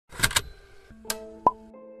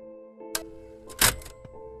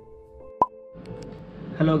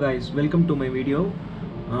Hello guys, welcome to my video.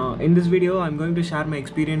 In this video I'm going to share my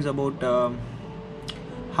experience about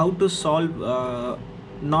how to solve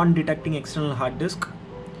non-detecting external hard disk.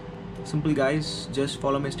 Simple guys, just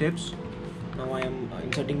follow my steps. Now I am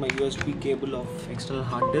inserting my USB cable of external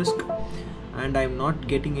hard disk and I am not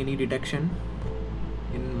getting any detection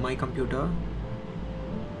in my computer.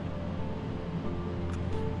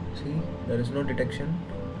 See, there is no detection.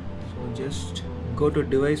 So just go to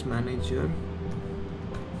device manager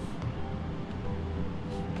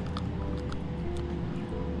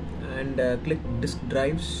and click disk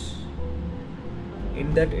drives.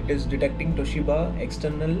 In that it is detecting Toshiba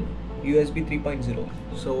external USB 3.0.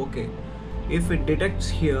 so okay, if it detects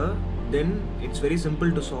here, then it's very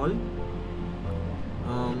simple to solve.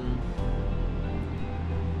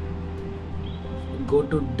 Go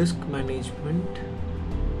to disk management,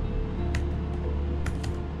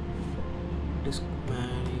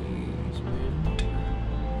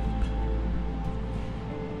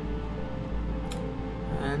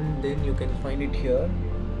 and then you can find it here.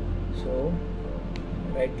 So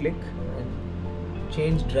right click and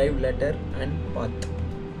change drive letter and path.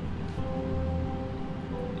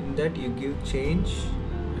 In that you give change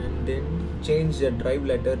and then change the drive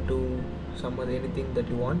letter to anything that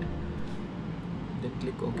you want, then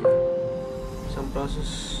click OK.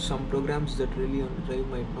 Some programs that really on the drive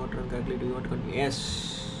might not run correctly. Do you want to continue?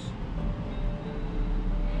 Yes.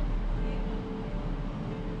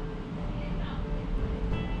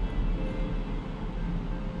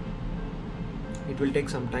 It will take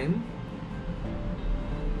some time.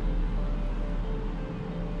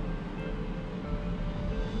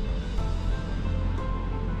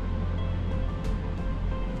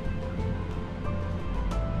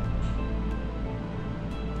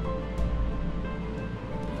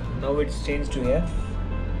 Now it's changed to F.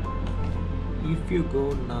 If you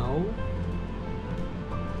go now,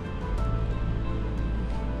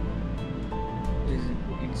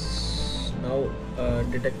 it's now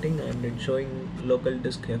detecting and it's showing local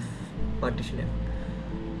disk F, partition F.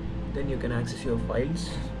 Then you can access your files.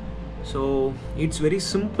 So it's very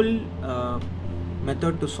simple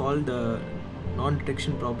method to solve the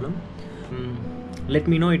non-detection problem. Let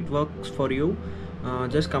me know it works for you.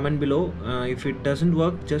 Just comment below. If it doesn't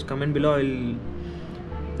work, just comment below. I'll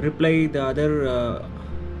reply the other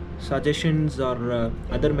suggestions or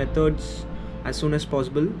other methods as soon as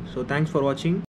possible. So thanks for watching.